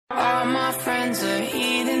my friends are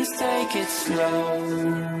heathens, take it slow.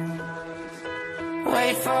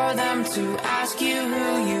 Wait for them to ask you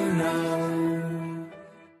who you know.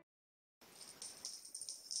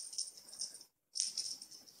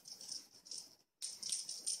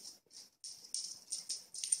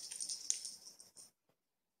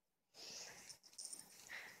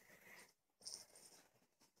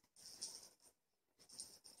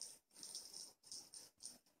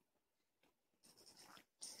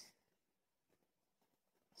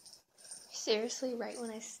 Seriously, right when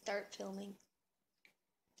I start filming.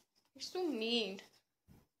 You're so mean.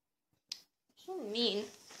 You're so mean.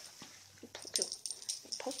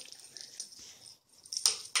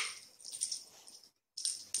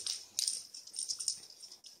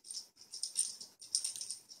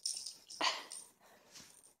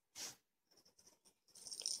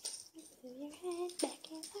 Move your head back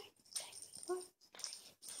and forth, back and forth,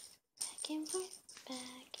 back and forth,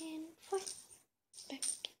 back and forth, back and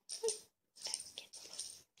forth, back and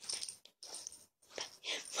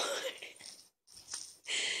forth.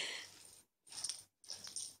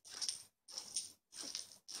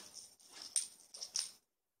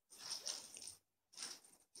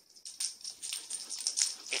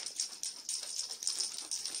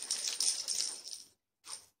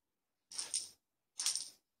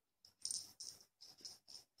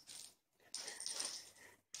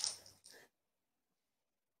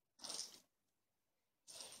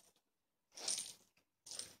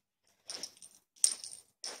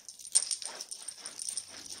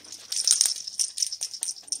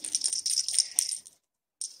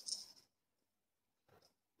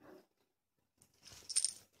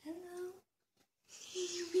 Hello.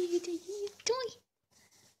 What are you doing?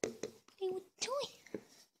 Hey, what are you doing?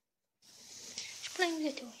 Just playing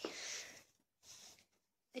with a toy.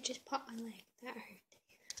 I just popped my leg. That hurt.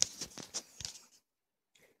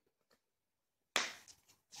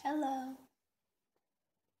 Hello.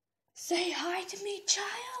 Say hi to me,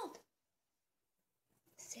 child.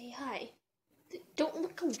 Say hi. Don't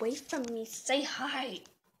look away from me. Say hi.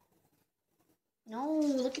 No,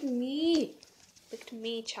 look at me. Look at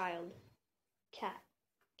me, child. Cat.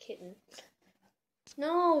 Kitten.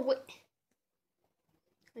 No, what?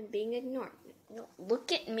 I'm being ignored. No,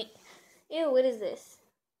 look at me. Ew, what is this?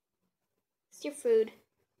 It's your food.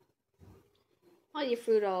 All your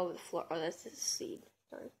food all over the floor. Oh, that's a seed.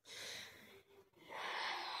 Sorry.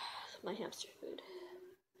 My hamster food.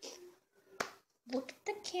 Look at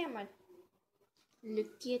the camera.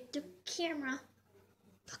 Look at the camera.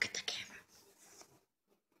 Look at the camera.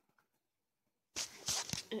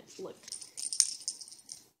 Look.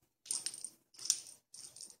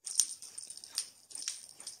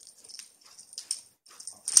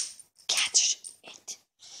 Catch it.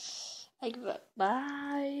 Like,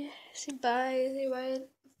 bye. Say bye. Say bye.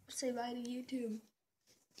 Say bye to YouTube.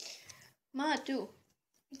 Ma, tu.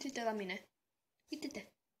 Vitete la mine. Vitete.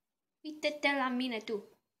 Vitete la mine, tu.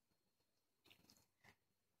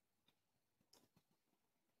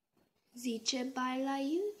 Zice bye la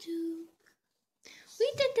YouTube.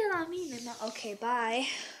 Vitete la mine. Okay, bye.